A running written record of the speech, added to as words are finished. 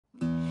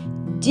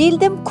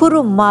Cildim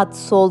kuru, mat,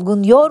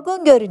 solgun,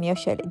 yorgun görünüyor.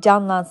 Şöyle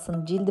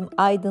canlansın, cildim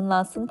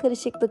aydınlansın,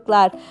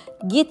 kırışıklıklar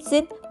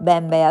gitsin,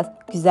 bembeyaz,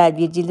 güzel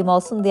bir cildim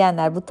olsun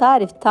diyenler bu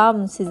tarif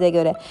tam size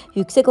göre.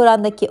 Yüksek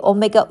orandaki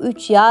omega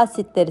 3 yağ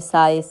asitleri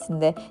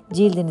sayesinde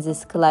cildinizi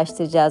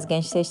sıkılaştıracağız,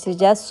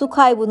 gençleştireceğiz. Su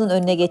kaybının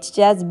önüne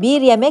geçeceğiz.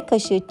 Bir yemek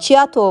kaşığı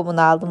chia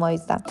tohumunu aldım o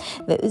yüzden.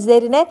 Ve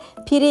üzerine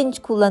pirinç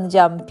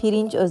kullanacağım.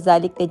 Pirinç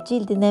özellikle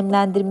cildi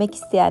nemlendirmek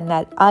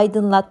isteyenler,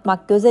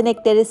 aydınlatmak,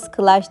 gözenekleri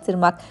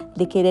sıkılaştırmak,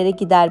 lekeleri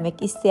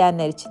gidermek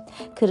isteyenler için,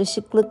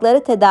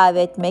 kırışıklıkları tedavi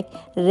etmek,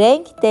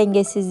 renk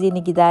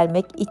dengesizliğini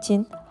gidermek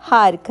için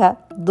harika,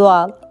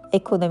 doğal,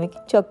 ekonomik,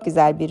 çok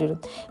güzel bir ürün.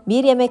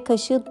 Bir yemek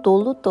kaşığı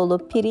dolu dolu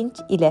pirinç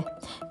ile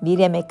bir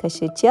yemek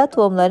kaşığı chia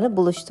tohumlarını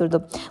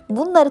buluşturdum.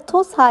 Bunları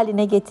toz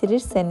haline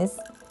getirirseniz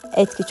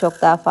etki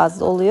çok daha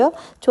fazla oluyor.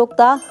 Çok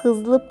daha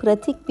hızlı,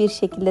 pratik bir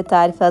şekilde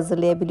tarifi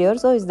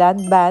hazırlayabiliyoruz. O yüzden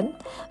ben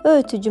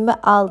öğütücümü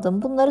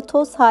aldım. Bunları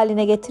toz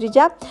haline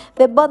getireceğim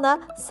ve bana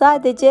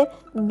sadece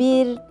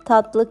bir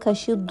tatlı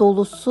kaşığı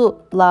dolusu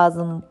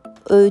lazım.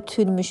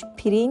 Öğütülmüş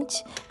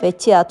pirinç ve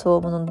chia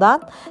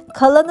tohumundan.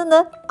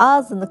 Kalanını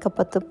ağzını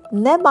kapatıp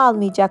nem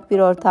almayacak bir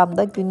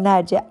ortamda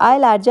günlerce,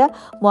 aylarca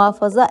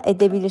muhafaza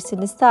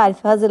edebilirsiniz.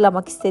 Tarifi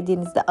hazırlamak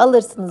istediğinizde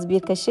alırsınız bir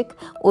kaşık,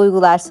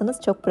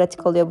 uygularsınız. Çok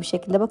pratik oluyor bu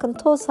şekilde. Bakın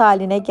toz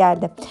haline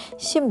geldi.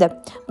 Şimdi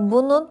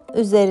bunun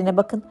üzerine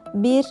bakın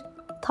bir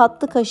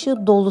tatlı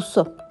kaşığı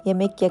dolusu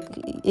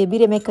bir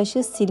yemek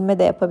kaşığı silme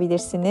de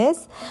yapabilirsiniz.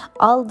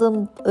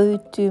 Aldığım,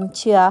 öğüttüğüm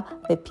chia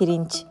ve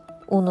pirinç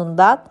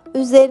unundan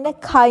üzerine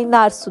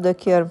kaynar su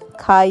döküyorum.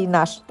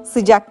 Kaynar,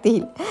 sıcak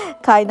değil.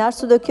 Kaynar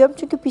su döküyorum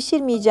çünkü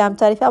pişirmeyeceğim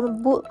tarifi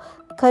ama bu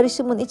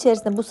karışımın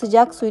içerisinde, bu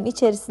sıcak suyun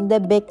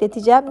içerisinde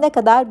bekleteceğim. Ne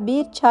kadar?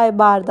 Bir çay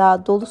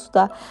bardağı dolusu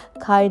da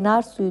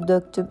kaynar suyu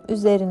döktüm.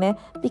 Üzerine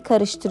bir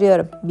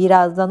karıştırıyorum.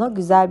 Birazdan o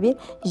güzel bir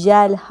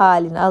jel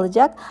halini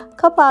alacak.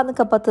 Kapağını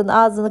kapatın,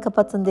 ağzını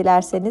kapatın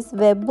dilerseniz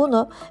ve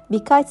bunu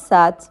birkaç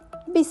saat,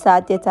 1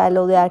 saat yeterli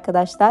oluyor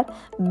arkadaşlar.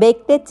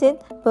 Bekletin,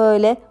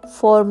 böyle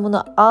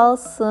formunu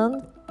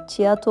alsın,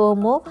 chia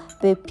tohumu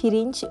ve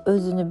pirinç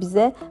özünü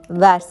bize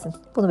versin.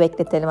 Bunu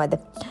bekletelim hadi.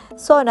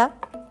 Sonra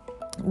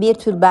bir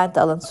tülbent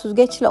alın.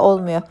 Süzgeçle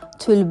olmuyor.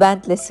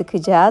 Tülbentle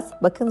sıkacağız.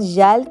 Bakın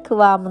jel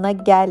kıvamına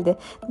geldi.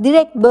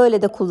 Direkt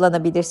böyle de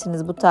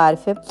kullanabilirsiniz bu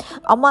tarifi.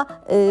 Ama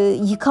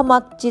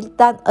yıkamak,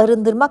 ciltten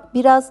arındırmak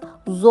biraz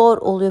zor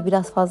oluyor.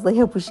 Biraz fazla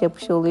yapış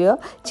yapış oluyor.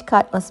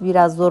 Çıkartması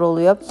biraz zor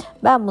oluyor.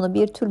 Ben bunu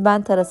bir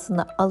tülbent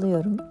arasına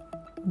alıyorum.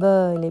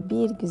 Böyle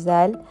bir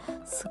güzel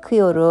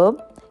sıkıyorum.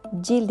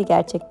 Cildi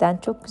gerçekten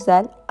çok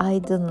güzel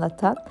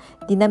aydınlatan,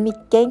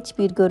 dinamik, genç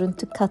bir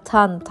görüntü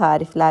katan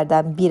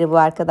tariflerden biri bu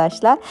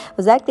arkadaşlar.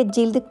 Özellikle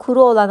cildi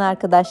kuru olan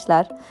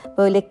arkadaşlar,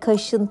 böyle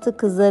kaşıntı,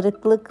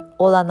 kızarıklık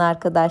olan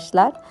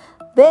arkadaşlar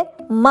ve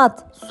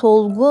mat,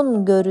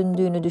 solgun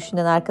göründüğünü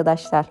düşünen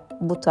arkadaşlar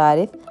bu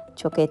tarif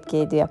çok etki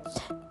ediyor.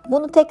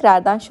 Bunu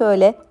tekrardan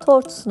şöyle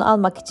tortusunu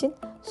almak için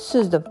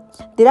süzdüm.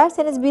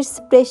 Dilerseniz bir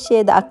sprey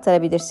şişeye de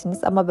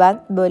aktarabilirsiniz ama ben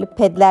böyle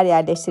pedler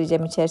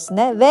yerleştireceğim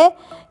içerisine ve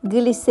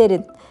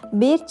gliserin,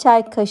 bir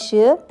çay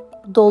kaşığı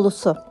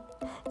dolusu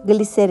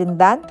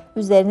gliserinden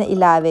üzerine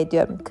ilave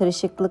ediyorum.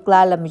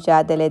 Kırışıklıklarla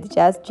mücadele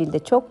edeceğiz. Cilde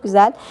çok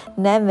güzel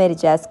nem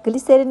vereceğiz.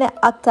 Gliserini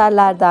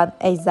aktarlardan,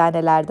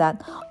 eczanelerden,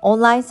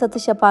 online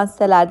satış yapan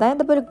sitelerden ya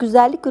da böyle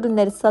güzellik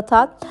ürünleri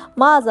satan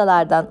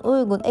mağazalardan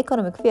uygun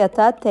ekonomik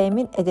fiyata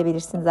temin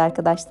edebilirsiniz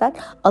arkadaşlar.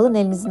 Alın,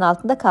 elinizin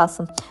altında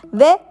kalsın.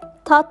 Ve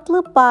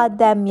tatlı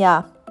badem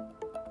yağı.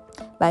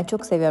 Ben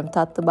çok seviyorum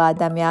tatlı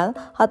badem yağını.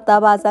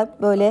 Hatta bazen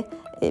böyle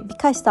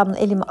birkaç damla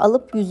elime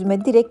alıp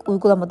yüzüme direkt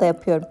uygulamada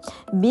yapıyorum.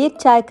 Bir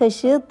çay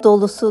kaşığı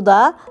dolusu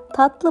da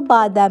tatlı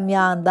badem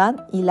yağından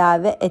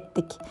ilave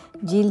ettik.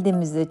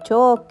 Cildimizi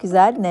çok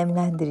güzel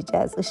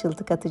nemlendireceğiz,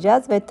 ışıltı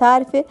katacağız ve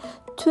tarifi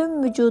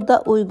tüm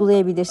vücuda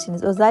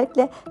uygulayabilirsiniz.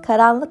 Özellikle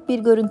karanlık bir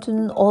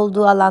görüntünün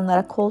olduğu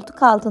alanlara,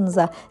 koltuk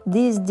altınıza,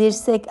 diz,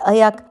 dirsek,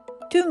 ayak,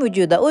 tüm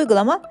vücuda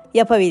uygulama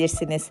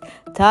yapabilirsiniz.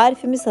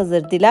 Tarifimiz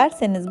hazır.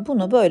 Dilerseniz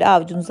bunu böyle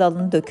avucunuza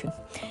alın, dökün.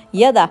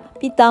 Ya da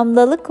bir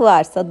damlalık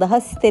varsa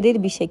daha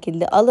steril bir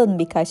şekilde alın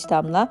birkaç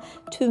damla.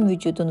 Tüm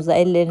vücudunuza,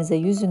 ellerinize,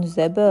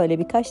 yüzünüze böyle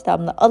birkaç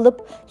damla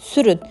alıp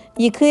sürün.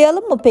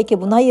 Yıkayalım mı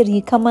peki bunu? Hayır,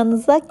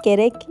 yıkamanıza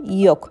gerek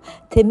yok.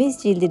 Temiz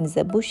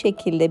cildinize bu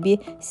şekilde bir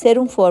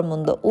serum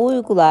formunda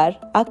uygular,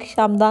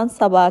 akşamdan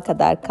sabaha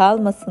kadar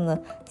kalmasını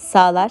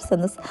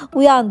sağlarsanız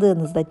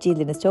uyandığınızda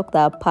cildiniz çok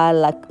daha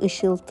parlak,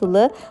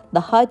 ışıltılı,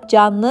 daha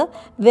canlı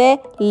ve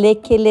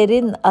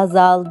lekelerin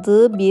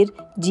azaldığı bir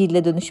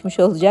cilde dönüşmüş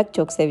olacak.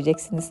 Çok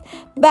seveceksiniz.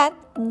 Ben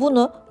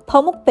bunu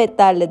pamuk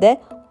petlerle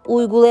de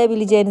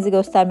uygulayabileceğinizi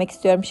göstermek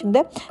istiyorum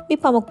şimdi. Bir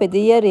pamuk pedi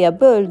yarıya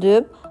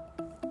böldüm.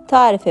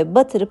 Tarife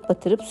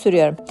batırıp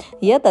sürüyorum.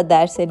 Ya da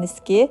derseniz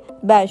ki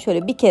ben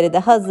şöyle bir kere de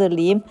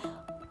hazırlayayım.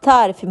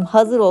 Tarifim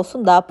hazır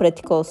olsun, daha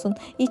pratik olsun.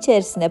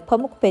 İçerisine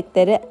pamuk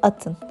petleri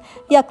atın.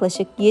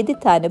 Yaklaşık 7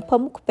 tane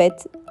pamuk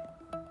pet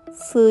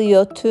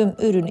sığıyor, tüm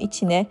ürün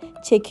içine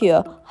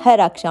çekiyor. Her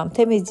akşam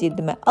temiz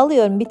cildime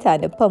alıyorum bir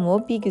tane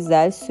pamuğu, bir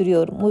güzel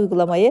sürüyorum,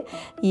 uygulamayı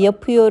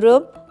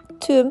yapıyorum.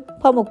 tüm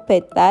pamuk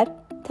petler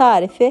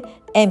tarifi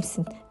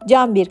emsin.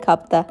 Cam bir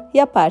kapta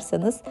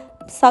yaparsanız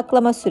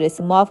saklama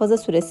süresi, muhafaza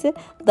süresi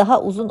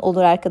daha uzun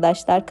olur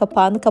arkadaşlar.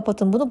 Kapağını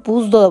kapatın, bunu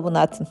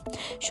buzdolabına atın.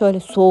 Şöyle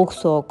soğuk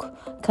soğuk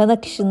kan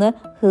akışını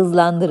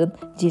hızlandırın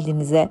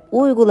cildinize.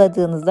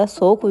 Uyguladığınızda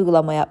soğuk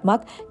uygulama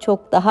yapmak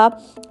çok daha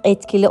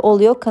etkili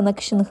oluyor. Kan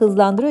akışını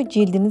hızlandırıyor.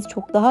 Cildiniz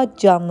çok daha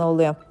canlı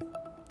oluyor.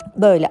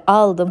 Böyle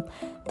aldım.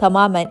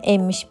 Tamamen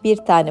emmiş bir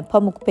tane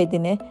pamuk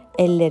pedini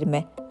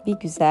ellerime bir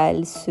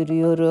güzel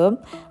sürüyorum.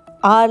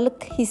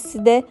 Ağırlık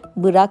hissi de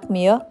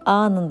bırakmıyor.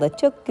 Anında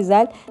çok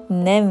güzel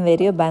nem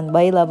veriyor. Ben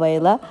bayıla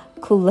bayıla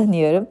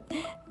kullanıyorum.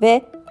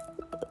 Ve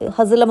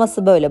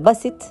hazırlaması böyle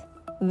basit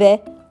ve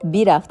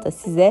bir hafta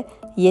size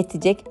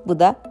yetecek. Bu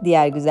da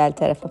diğer güzel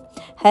tarafı.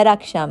 Her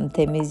akşam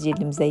temiz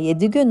cildimize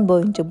 7 gün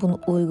boyunca bunu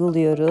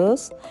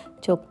uyguluyoruz.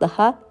 Çok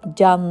daha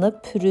canlı,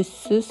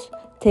 pürüzsüz,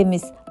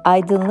 temiz,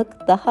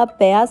 aydınlık, daha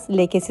beyaz,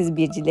 lekesiz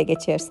bir cilde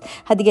geçiyoruz.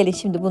 Hadi gelin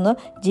şimdi bunu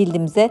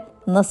cildimize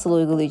nasıl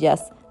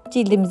uygulayacağız?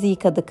 Cildimizi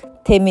yıkadık,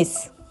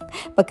 temiz.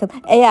 Bakın,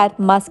 eğer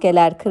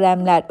maskeler,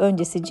 kremler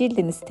öncesi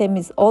cildiniz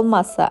temiz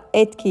olmazsa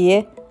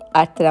etkiyi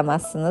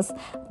arttıramazsınız.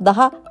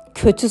 Daha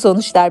kötü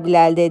sonuçlar bile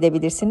elde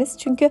edebilirsiniz.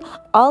 Çünkü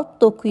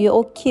alt dokuyu,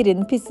 o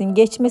kirin, pisin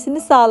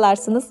geçmesini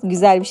sağlarsınız.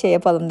 Güzel bir şey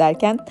yapalım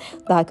derken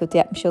daha kötü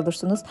yapmış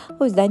olursunuz.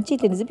 O yüzden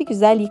cildinizi bir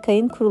güzel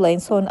yıkayın, kurulayın.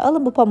 Sonra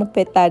alın bu pamuk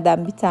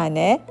petlerden bir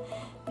tane.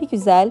 Bir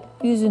güzel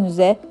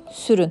yüzünüze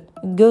sürün.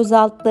 Göz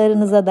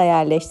altlarınıza da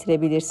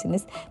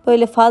yerleştirebilirsiniz.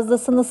 Böyle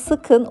fazlasını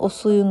sıkın, o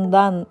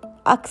suyundan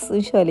aksın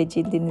şöyle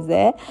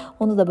cildinize.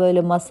 Onu da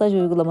böyle masaj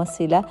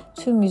uygulamasıyla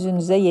tüm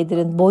yüzünüze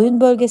yedirin.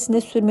 Boyun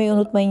bölgesinde sürmeyi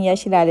unutmayın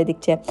yaş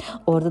ilerledikçe.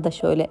 Orada da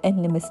şöyle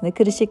enlemesine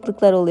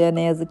kırışıklıklar oluyor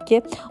ne yazık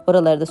ki.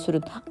 Oraları da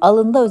sürün.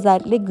 Alında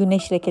özellikle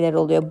güneş lekeleri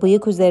oluyor.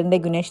 Bıyık üzerinde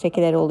güneş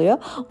lekeleri oluyor.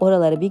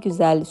 Oraları bir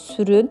güzel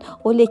sürün.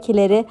 O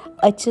lekeleri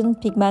açın.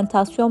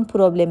 Pigmentasyon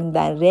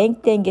probleminden,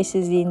 renk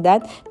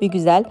dengesizliğinden bir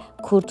güzel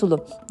kurtulun.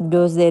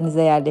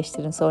 Gözlerinize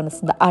yerleştirin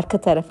sonrasında. Arka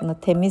tarafını,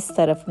 temiz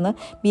tarafını.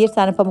 Bir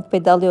tane pamuk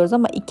pedi alıyoruz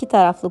ama iki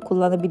taraflı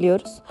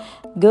kullanabiliyoruz.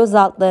 Göz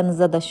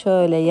altlarınıza da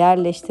şöyle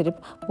yerleştirip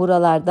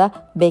buralarda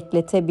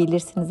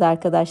bekletebilirsiniz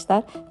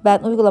arkadaşlar. Ben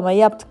uygulamayı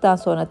yaptıktan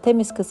sonra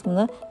temiz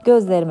kısmını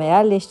gözlerime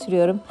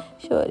yerleştiriyorum.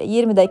 Şöyle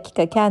 20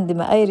 dakika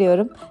kendime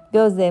ayırıyorum.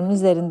 Gözlerimin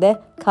üzerinde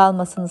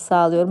kalmasını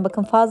sağlıyorum.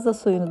 Bakın, fazla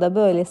suyunu da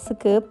böyle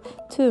sıkıp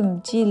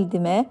tüm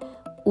cildime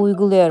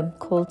uyguluyorum.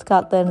 Koltuk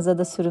altlarınıza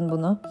da sürün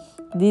bunu.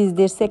 Diz,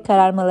 dirsek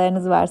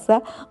kararmalarınız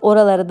varsa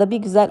oralara da bir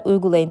güzel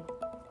uygulayın.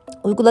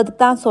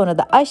 Uyguladıktan sonra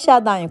da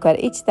aşağıdan yukarı,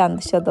 içten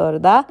dışa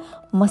doğru da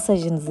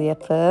masajınızı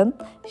yapın.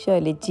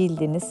 Şöyle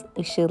cildiniz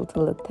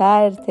ışıltılı,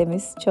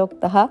 tertemiz,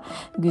 çok daha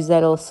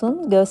güzel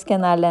olsun. Göz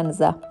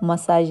kenarlarınıza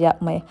masaj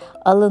yapmayı,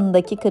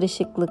 alındaki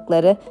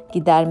kırışıklıkları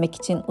gidermek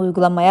için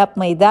uygulama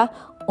yapmayı da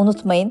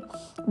unutmayın.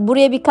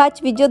 Buraya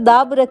birkaç video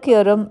daha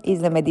bırakıyorum.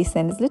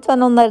 İzlemediyseniz lütfen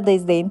onları da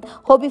izleyin.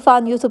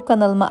 Hobifun YouTube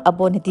kanalıma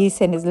abone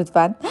değilseniz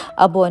lütfen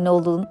abone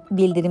olun.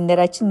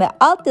 Bildirimleri açın ve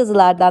alt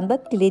yazılardan da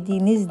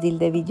dilediğiniz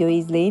dilde videoyu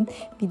izleyin.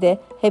 Bir de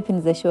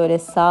hepinize şöyle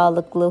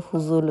sağlıklı,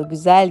 huzurlu,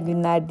 güzel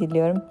günler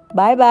diliyorum.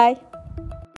 Bay bay.